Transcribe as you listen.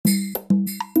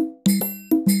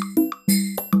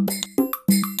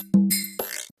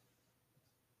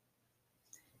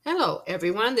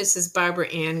everyone. This is Barbara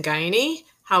Ann Guiney.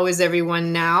 How is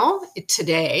everyone now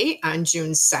today on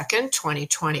June 2nd,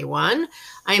 2021?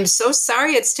 I am so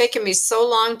sorry it's taken me so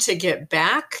long to get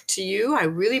back to you.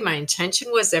 My intention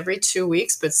was every 2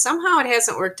 weeks, but somehow it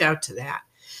hasn't worked out to that.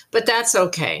 But that's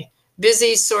okay.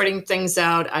 Busy sorting things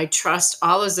out. I trust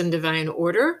all is in divine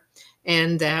order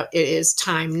and that it is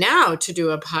time now to do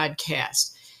a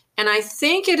podcast. And I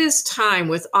think it is time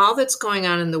with all that's going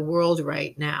on in the world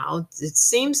right now. It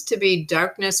seems to be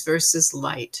darkness versus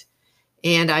light.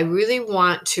 And I really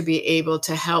want to be able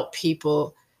to help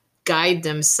people guide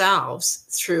themselves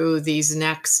through these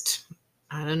next,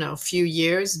 few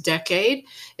years, decade.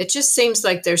 It just seems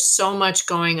like there's so much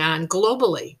going on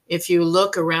globally. If you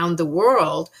look around the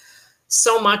world,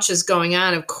 so much is going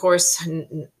on. Of course,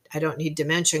 I don't need to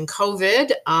mention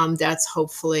COVID. That's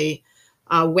hopefully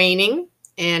waning.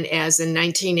 And as in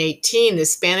 1918, the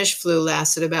Spanish flu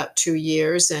lasted about 2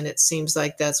 years, and it seems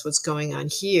like that's what's going on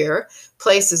here.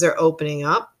 Places are opening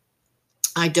up.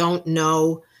 I don't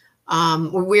know.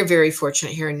 We're very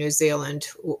fortunate here in New Zealand.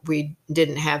 We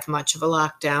didn't have much of a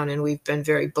lockdown, and we've been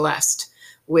very blessed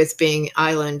with being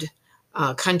island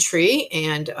country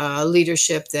and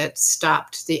leadership that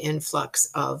stopped the influx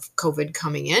of COVID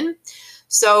coming in.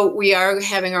 So we are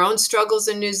having our own struggles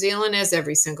in New Zealand, as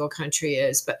every single country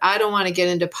is. But I don't want to get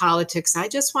into politics. I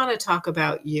just want to talk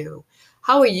about you.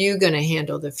 How are you going to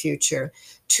handle the future?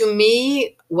 To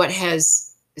me, what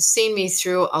has seen me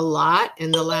through a lot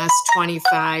in the last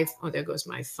 25, there goes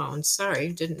my phone.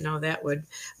 Sorry, didn't know that would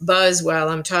buzz while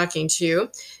I'm talking to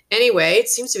you. Anyway, it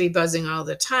seems to be buzzing all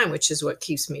the time, which is what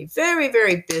keeps me very,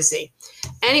 very busy.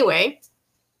 Anyway,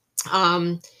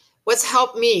 what's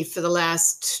helped me for the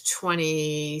last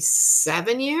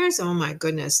 27 years? Oh my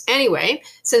goodness. Anyway,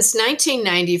 since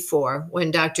 1994,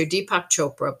 when Dr. Deepak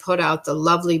Chopra put out the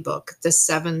lovely book, The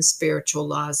 7 Spiritual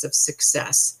Laws of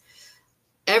Success,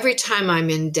 every time I'm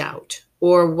in doubt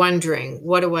or wondering,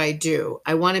 what do?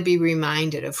 I want to be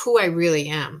reminded of who I really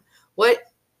am. What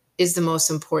is the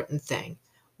most important thing?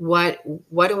 What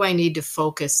do I need to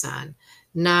focus on?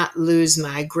 Not lose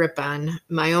my grip on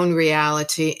my own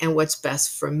reality and what's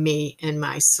best for me and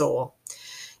my soul.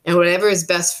 And whatever is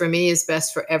best for me is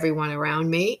best for everyone around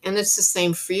me. And it's the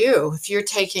same for you. If you're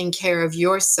taking care of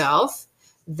yourself,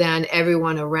 then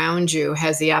everyone around you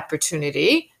has the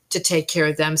opportunity to take care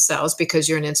of themselves because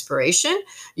you're an inspiration,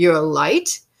 you're a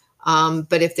light.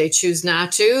 But if they choose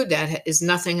not to, that is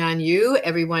nothing on you.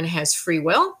 Everyone has free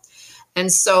will.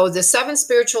 And so the 7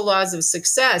 spiritual laws of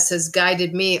success has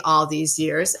guided me all these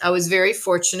years. I was very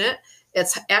fortunate.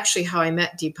 It's actually how I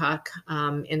met Deepak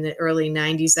in the early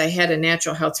 90s. I had a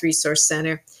natural health resource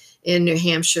center in New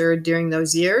Hampshire during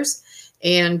those years.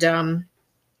 And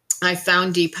I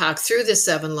found Deepak through the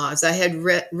 7 laws. I had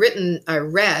read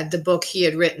the book he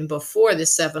had written before the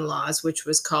 7 laws, which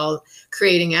was called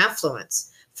Creating Affluence.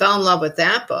 Fell in love with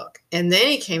that book. And then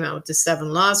he came out with the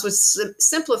 7 laws, which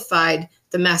simplified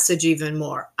the message even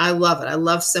more. I love it. I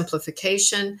love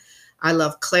simplification. I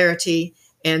love clarity.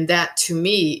 And that to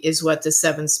me is what the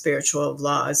 7 spiritual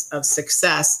laws of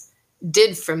success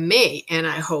did for me. And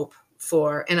I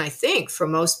think for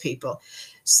most people.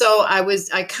 So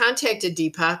I contacted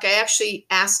Deepak. I actually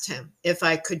asked him if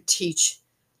I could teach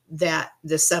the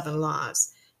 7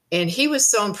 laws. And he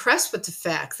was so impressed with the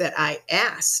fact that I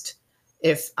asked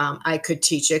if I could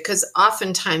teach it, because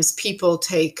oftentimes people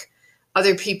take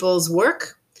other people's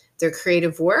work, their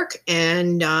creative work,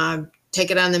 and take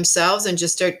it on themselves and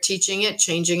just start teaching it,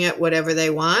 changing it, whatever they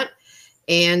want.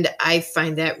 And I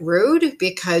find that rude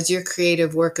because your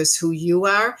creative work is who you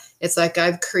are. It's like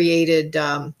I've created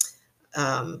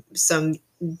some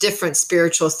different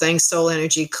spiritual things, soul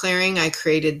energy clearing. I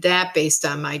created that based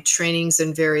on my trainings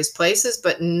in various places,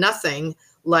 but nothing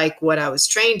like what I was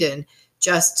trained in.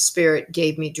 Just Spirit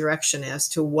gave me direction as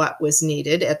to what was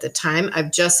needed at the time.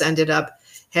 I've just ended up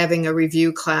having a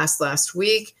review class last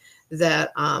week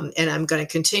that, and I'm going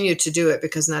to continue to do it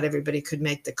because not everybody could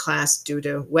make the class due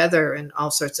to weather and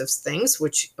all sorts of things,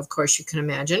 which of course you can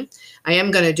imagine. I am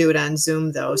going to do it on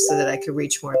Zoom though, so that I can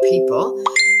reach more people.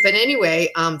 But anyway,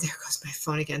 there goes my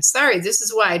phone again. Sorry, this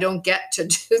is why I don't get to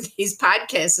do these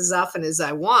podcasts as often as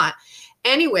I want.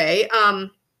 Anyway,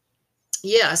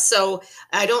 yeah, so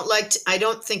I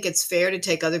don't think it's fair to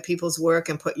take other people's work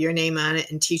and put your name on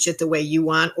it and teach it the way you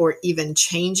want, or even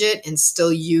change it and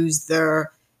still use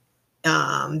their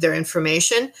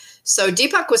information. So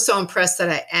Deepak was so impressed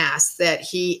that I asked that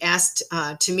he asked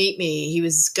to meet me. He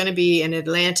was going to be in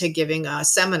Atlanta giving a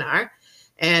seminar,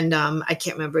 and I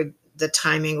can't remember the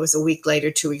timing. Was a week later,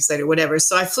 2 weeks later, whatever.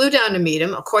 So I flew down to meet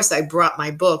him. Of course, I brought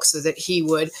my book so that he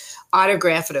would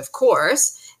autograph it, of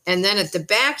course. And then at the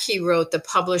back, he wrote the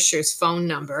publisher's phone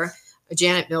number.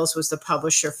 Janet Mills was the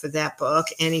publisher for that book.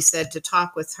 And he said to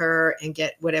talk with her and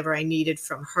get whatever I needed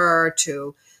from her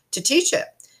to teach it.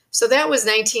 So that was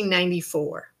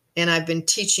 1994. And I've been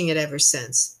teaching it ever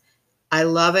since. I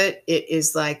love it. It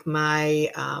is like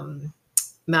my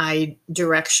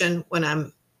direction when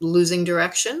I'm losing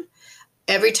direction.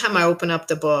 Every time I open up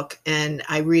the book and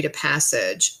I read a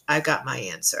passage, I got my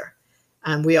answer.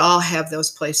 We all have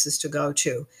those places to go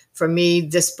to. For me,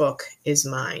 this book is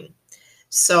mine.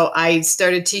 So I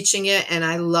started teaching it, and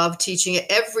I love teaching it.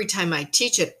 Every time I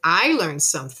teach it, I learn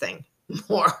something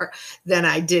more than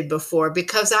I did before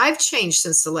because I've changed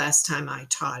since the last time I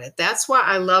taught it. That's why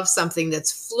I love something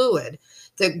that's fluid,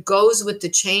 that goes with the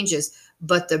changes,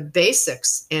 but the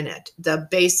basics in it, the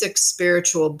basic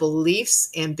spiritual beliefs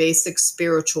and basic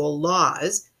spiritual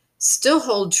laws still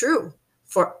hold true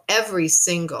for every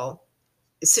single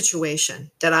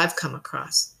situation that I've come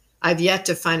across. I've yet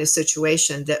to find a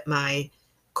situation that my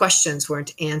questions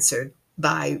weren't answered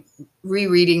by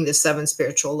rereading the 7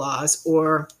 spiritual laws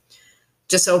or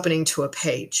just opening to a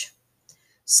page.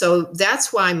 So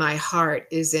that's why my heart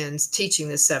is in teaching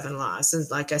the 7 laws. And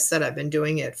like I said, I've been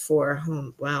doing it for,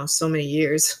 so many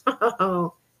years.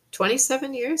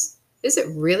 27 years? Is it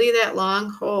really that long?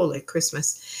 Holy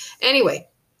Christmas. Anyway,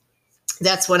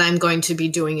 that's what I'm going to be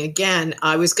doing again.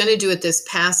 I was going to do it this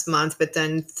past month, but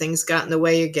then things got in the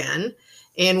way again.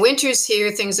 And winter's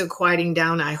here. Things are quieting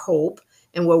down, I hope,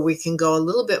 and where we can go a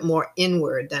little bit more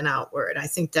inward than outward. I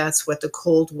think that's what the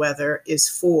cold weather is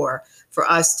for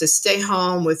us to stay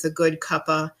home with a good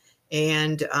cuppa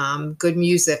and good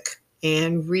music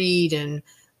and read and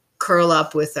curl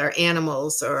up with our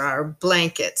animals or our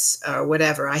blankets or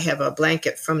whatever. I have a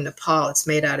blanket from Nepal. It's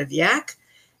made out of yak,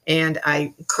 and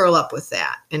I curl up with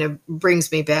that. And it brings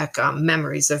me back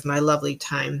memories of my lovely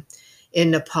time in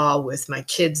Nepal with my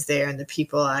kids there and the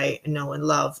people I know and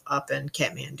love up in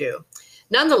Kathmandu.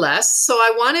 Nonetheless, so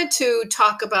I wanted to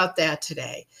talk about that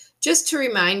today, just to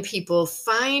remind people,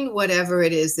 find whatever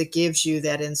it is that gives you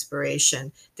that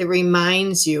inspiration, that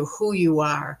reminds you who you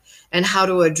are and how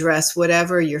to address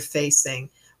whatever you're facing.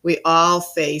 We all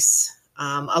face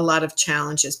a lot of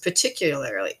challenges,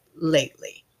 particularly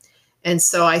lately. And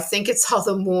so I think it's all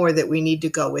the more that we need to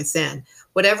go within.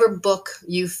 Whatever book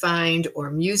you find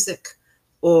or music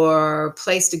or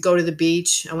place to go to the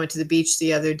beach. I went to the beach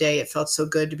the other day. It felt so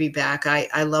good to be back.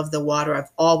 I love the water.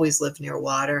 I've always lived near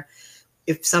water.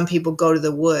 If some people go to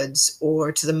the woods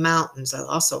or to the mountains, I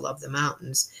also love the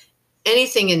mountains.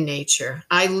 Anything in nature.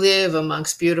 I live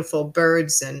amongst beautiful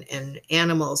birds and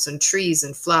animals and trees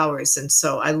and flowers. And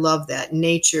so I love that.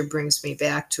 Nature brings me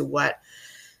back to what,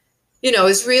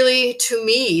 is really, to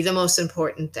me, the most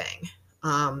important thing.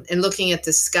 And looking at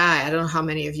the sky, I don't know how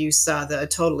many of you saw the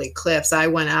total eclipse. I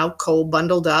went out cold,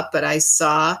 bundled up, but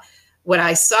what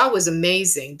I saw was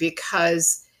amazing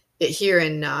because here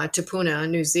in Te Puna,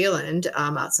 New Zealand,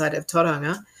 outside of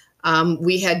Tauranga,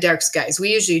 we had dark skies.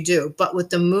 We usually do, but with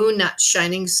the moon not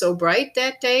shining so bright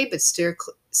that day, but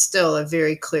still a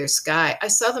very clear sky, I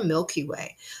saw the Milky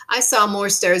Way. I saw more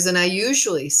stars than I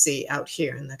usually see out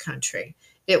here in the country.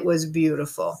 It was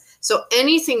beautiful. So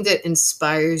anything that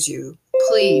inspires you,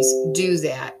 please do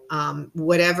that,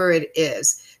 whatever it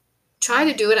is. Try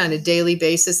to do it on a daily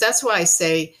basis. That's why I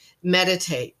say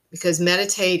meditate, because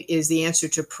meditate is the answer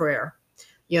to prayer.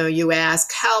 You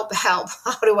ask, help, how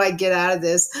do I get out of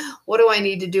this? What do I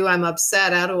need to do? I'm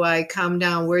upset. How do I calm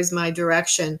down? Where's my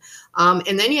direction?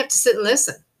 And then you have to sit and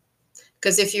listen.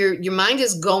 Because if your mind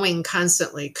is going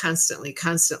constantly,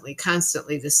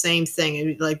 the same thing,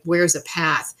 and like, where's a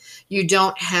path? You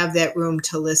don't have that room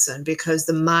to listen because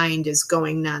the mind is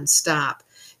going nonstop.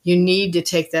 You need to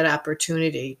take that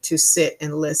opportunity to sit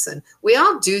and listen. We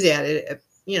all do that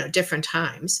at different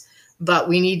times, but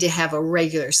we need to have a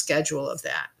regular schedule of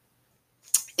that.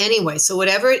 Anyway, so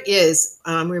whatever it is,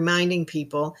 I'm reminding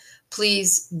people,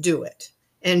 please do it,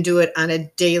 and do it on a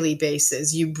daily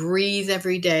basis. You breathe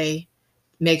every day.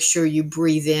 Make sure you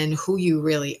breathe in who you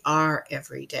really are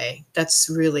every day. That's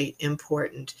really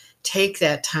important. Take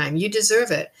that time. You deserve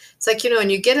it. It's like,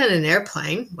 when you get on an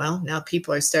airplane, well, now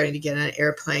people are starting to get on an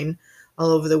airplane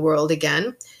all over the world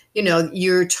again.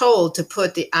 You're told to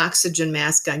put the oxygen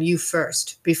mask on you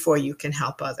first before you can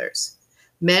help others.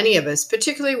 Many of us,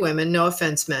 particularly women, no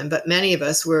offense men, but many of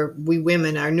us, we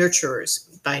women are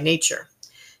nurturers by nature.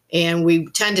 And we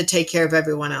tend to take care of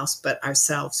everyone else but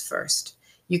ourselves first.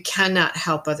 You cannot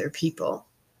help other people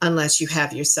unless you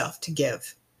have yourself to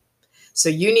give. So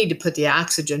you need to put the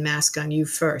oxygen mask on you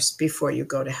first before you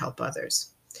go to help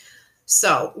others.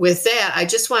 So with that, I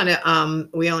just want to,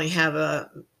 we only have a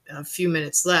few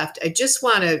minutes left. I just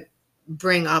want to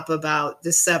bring up about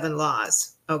the 7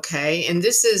 laws. Okay. And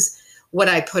this is what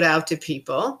I put out to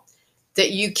people,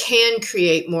 that you can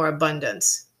create more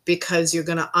abundance because you're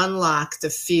going to unlock the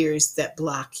fears that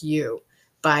block you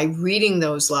by reading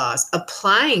those laws,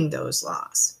 applying those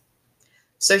laws.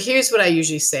 So here's what I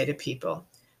usually say to people.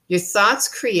 Your thoughts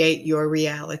create your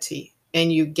reality,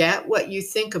 and you get what you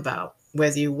think about,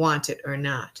 whether you want it or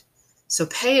not. So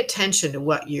pay attention to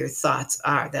what your thoughts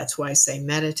are. That's why I say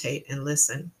meditate and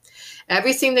listen.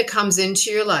 Everything that comes into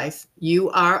your life, you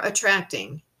are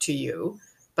attracting to you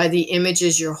by the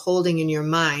images you're holding in your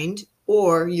mind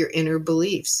or your inner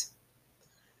beliefs.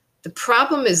 The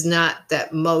problem is not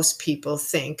that most people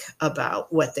think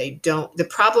about what they don't. The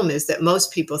problem is that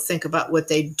most people think about what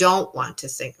they don't want to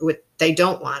think, what they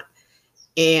don't want,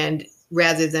 and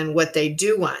rather than what they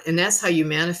do want. And that's how you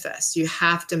manifest. You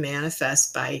have to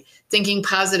manifest by thinking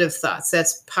positive thoughts.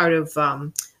 That's part of,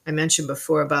 I mentioned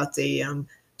before about the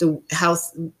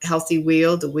healthy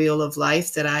wheel, the wheel of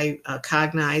life that I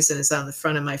cognize and is on the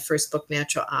front of my first book,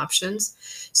 Natural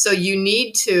Options. So you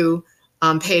need to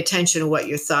pay attention to what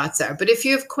your thoughts are. But if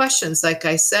you have questions, like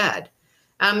I said,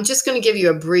 I'm just going to give you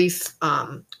a brief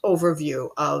overview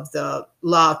of the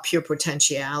law of pure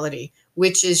potentiality,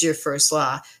 which is your first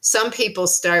law. Some people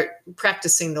start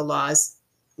practicing the laws.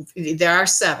 There are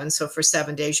 7. So for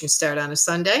 7 days, you can start on a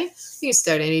Sunday. You can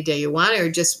start any day you want,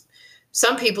 or just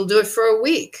some people do it for a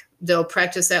week. They'll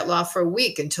practice that law for a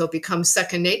week until it becomes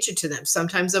second nature to them,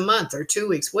 sometimes a month or 2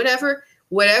 weeks,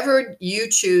 whatever you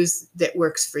choose that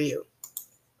works for you.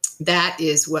 That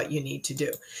is what you need to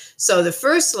do. So the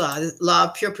first law, the law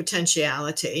of pure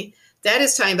potentiality, that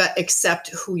is talking about accept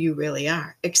who you really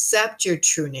are. Accept your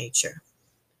true nature.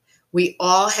 We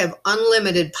all have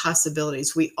unlimited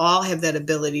possibilities. We all have that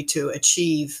ability to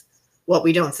achieve what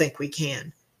we don't think we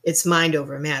can. It's mind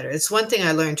over matter. It's one thing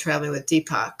I learned traveling with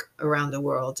Deepak around the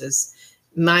world is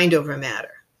mind over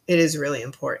matter. It is really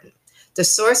important. The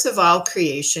source of all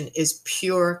creation is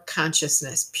pure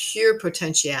consciousness, pure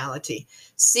potentiality,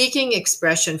 seeking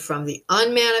expression from the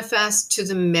unmanifest to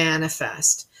the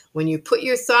manifest. When you put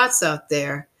your thoughts out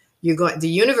there, the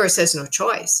universe has no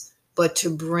choice but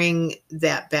to bring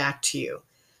that back to you.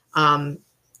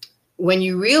 When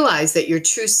you realize that your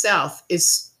true self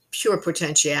is pure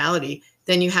potentiality,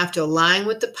 then you have to align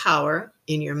with the power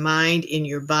in your mind, in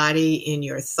your body, in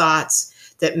your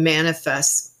thoughts that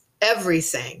manifests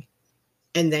everything.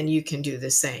 And then you can do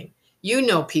the same. You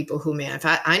know people who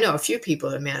manifest. I know a few people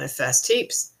that manifest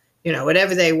heaps.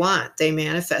 Whatever they want, they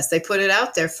manifest. They put it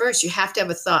out there first. You have to have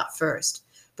a thought first.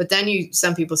 But then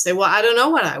some people say, well, I don't know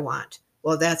what I want.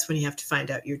 Well, that's when you have to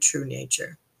find out your true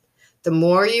nature. The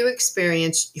more you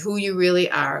experience who you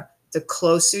really are, the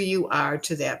closer you are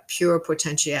to that pure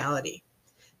potentiality,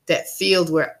 that field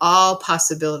where all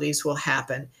possibilities will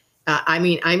happen. I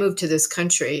moved to this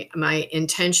country. My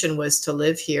intention was to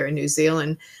live here in New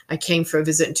Zealand. I came for a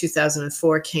visit in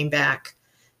 2004, came back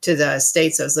to the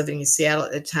States. I was living in Seattle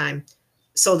at the time,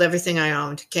 sold everything I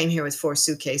owned, came here with 4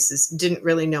 suitcases, didn't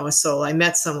really know a soul. I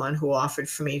met someone who offered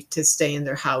for me to stay in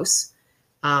their house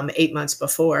 8 months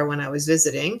before when I was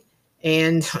visiting.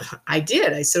 And I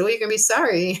did. I said, well, you're going to be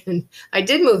sorry. And I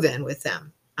did move in with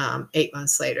them 8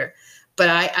 months later. But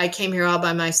I came here all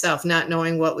by myself, not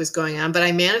knowing what was going on. But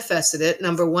I manifested it.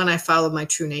 Number one, I followed my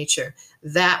true nature.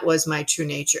 That was my true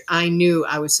nature. I knew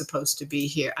I was supposed to be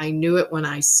here. I knew it when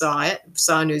I saw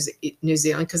New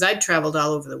Zealand, because I'd traveled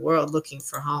all over the world looking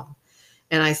for home.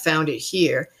 And I found it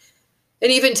here.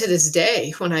 And even to this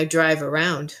day, when I drive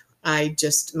around,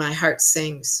 my heart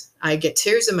sings. I get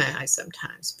tears in my eyes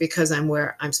sometimes because I'm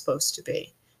where I'm supposed to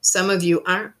be. Some of you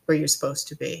aren't where you're supposed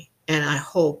to be. And I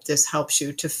hope this helps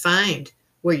you to find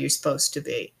where you're supposed to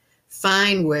be.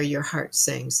 Find where your heart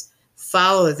sings.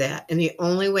 Follow that. And the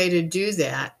only way to do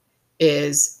that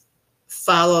is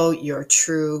follow your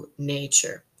true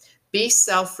nature. Be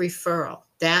self-referral.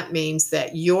 That means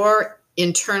that your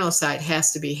internal side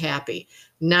has to be happy,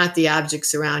 not the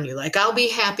objects around you. Like, I'll be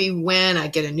happy when I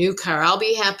get a new car. I'll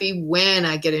be happy when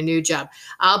I get a new job.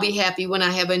 I'll be happy when I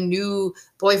have a new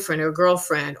boyfriend or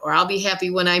girlfriend, or I'll be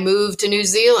happy when I move to New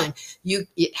Zealand.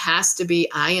 It has to be,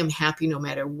 I am happy no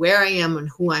matter where I am and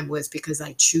who I'm with because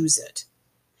I choose it.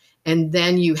 And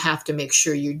then you have to make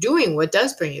sure you're doing what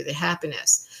does bring you the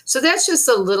happiness. So that's just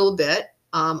a little bit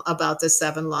about the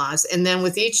 7 laws. And then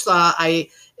with each law,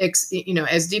 as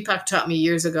Deepak taught me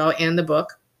years ago in the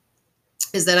book,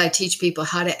 is that I teach people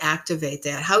how to activate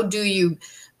that. How do you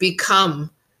become,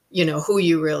 who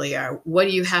you really are? What do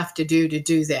you have to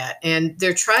do that? And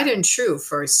they're tried and true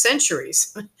for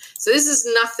centuries. So this is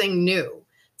nothing new.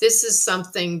 This is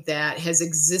something that has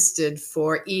existed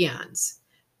for eons.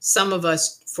 Some of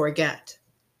us forget.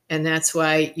 And that's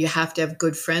why you have to have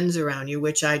good friends around you,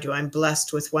 which I do. I'm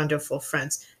blessed with wonderful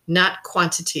friends, not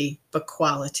quantity, but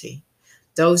quality.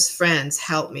 Those friends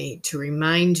help me to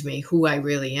remind me who I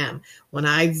really am. When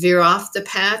I veer off the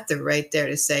path, they're right there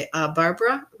to say,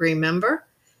 Barbara, remember?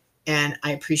 And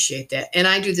I appreciate that. And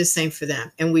I do the same for them.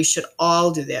 And we should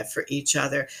all do that for each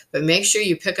other. But make sure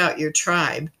you pick out your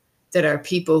tribe that are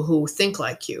people who think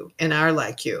like you and are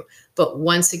like you. But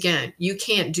once again, you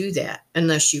can't do that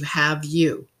unless you have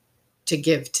you to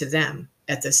give to them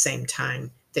at the same time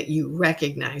that you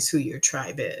recognize who your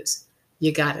tribe is.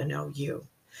 You got to know you.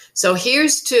 So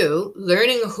here's to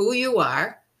learning who you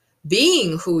are,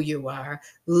 being who you are,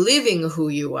 living who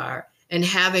you are, and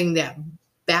having that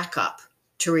backup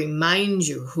to remind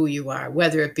you who you are,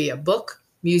 whether it be a book,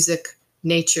 music,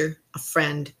 nature, a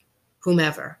friend,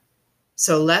 whomever.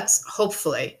 So let's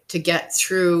hopefully to get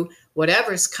through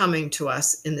whatever's coming to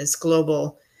us in this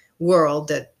global world,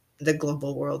 that the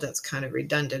global world, that's kind of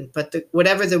redundant, but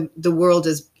whatever the world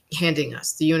is handing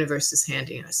us, the universe is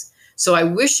handing us. So I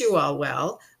wish you all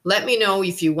well. Let me know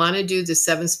if you want to do the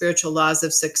 7 spiritual laws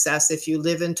of success. If you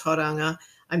live in Tauranga,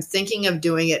 I'm thinking of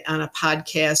doing it on a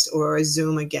podcast or a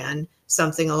Zoom again,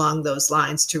 something along those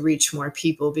lines to reach more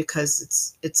people,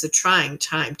 because it's a trying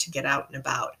time to get out and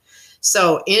about.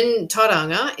 So in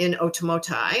Tauranga, in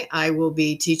Otomotai, I will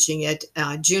be teaching it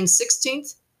June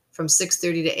 16th from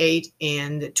 6:30 to 8,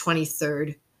 and the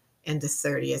 23rd and the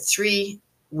 30th, 3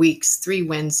 weeks, 3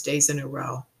 Wednesdays in a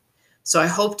row. So I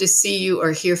hope to see you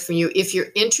or hear from you. If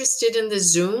you're interested in the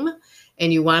Zoom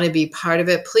and you want to be part of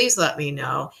it, please let me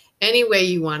know. Any way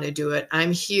you want to do it,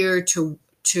 I'm here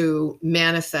to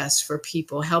manifest for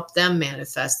people, help them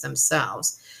manifest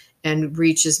themselves, and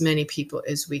reach as many people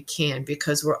as we can,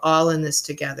 because we're all in this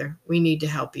together. We need to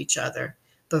help each other.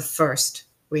 But first,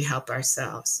 we help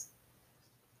ourselves.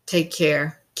 Take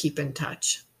care. Keep in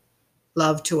touch.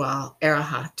 Love to all.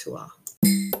 Arahat to all.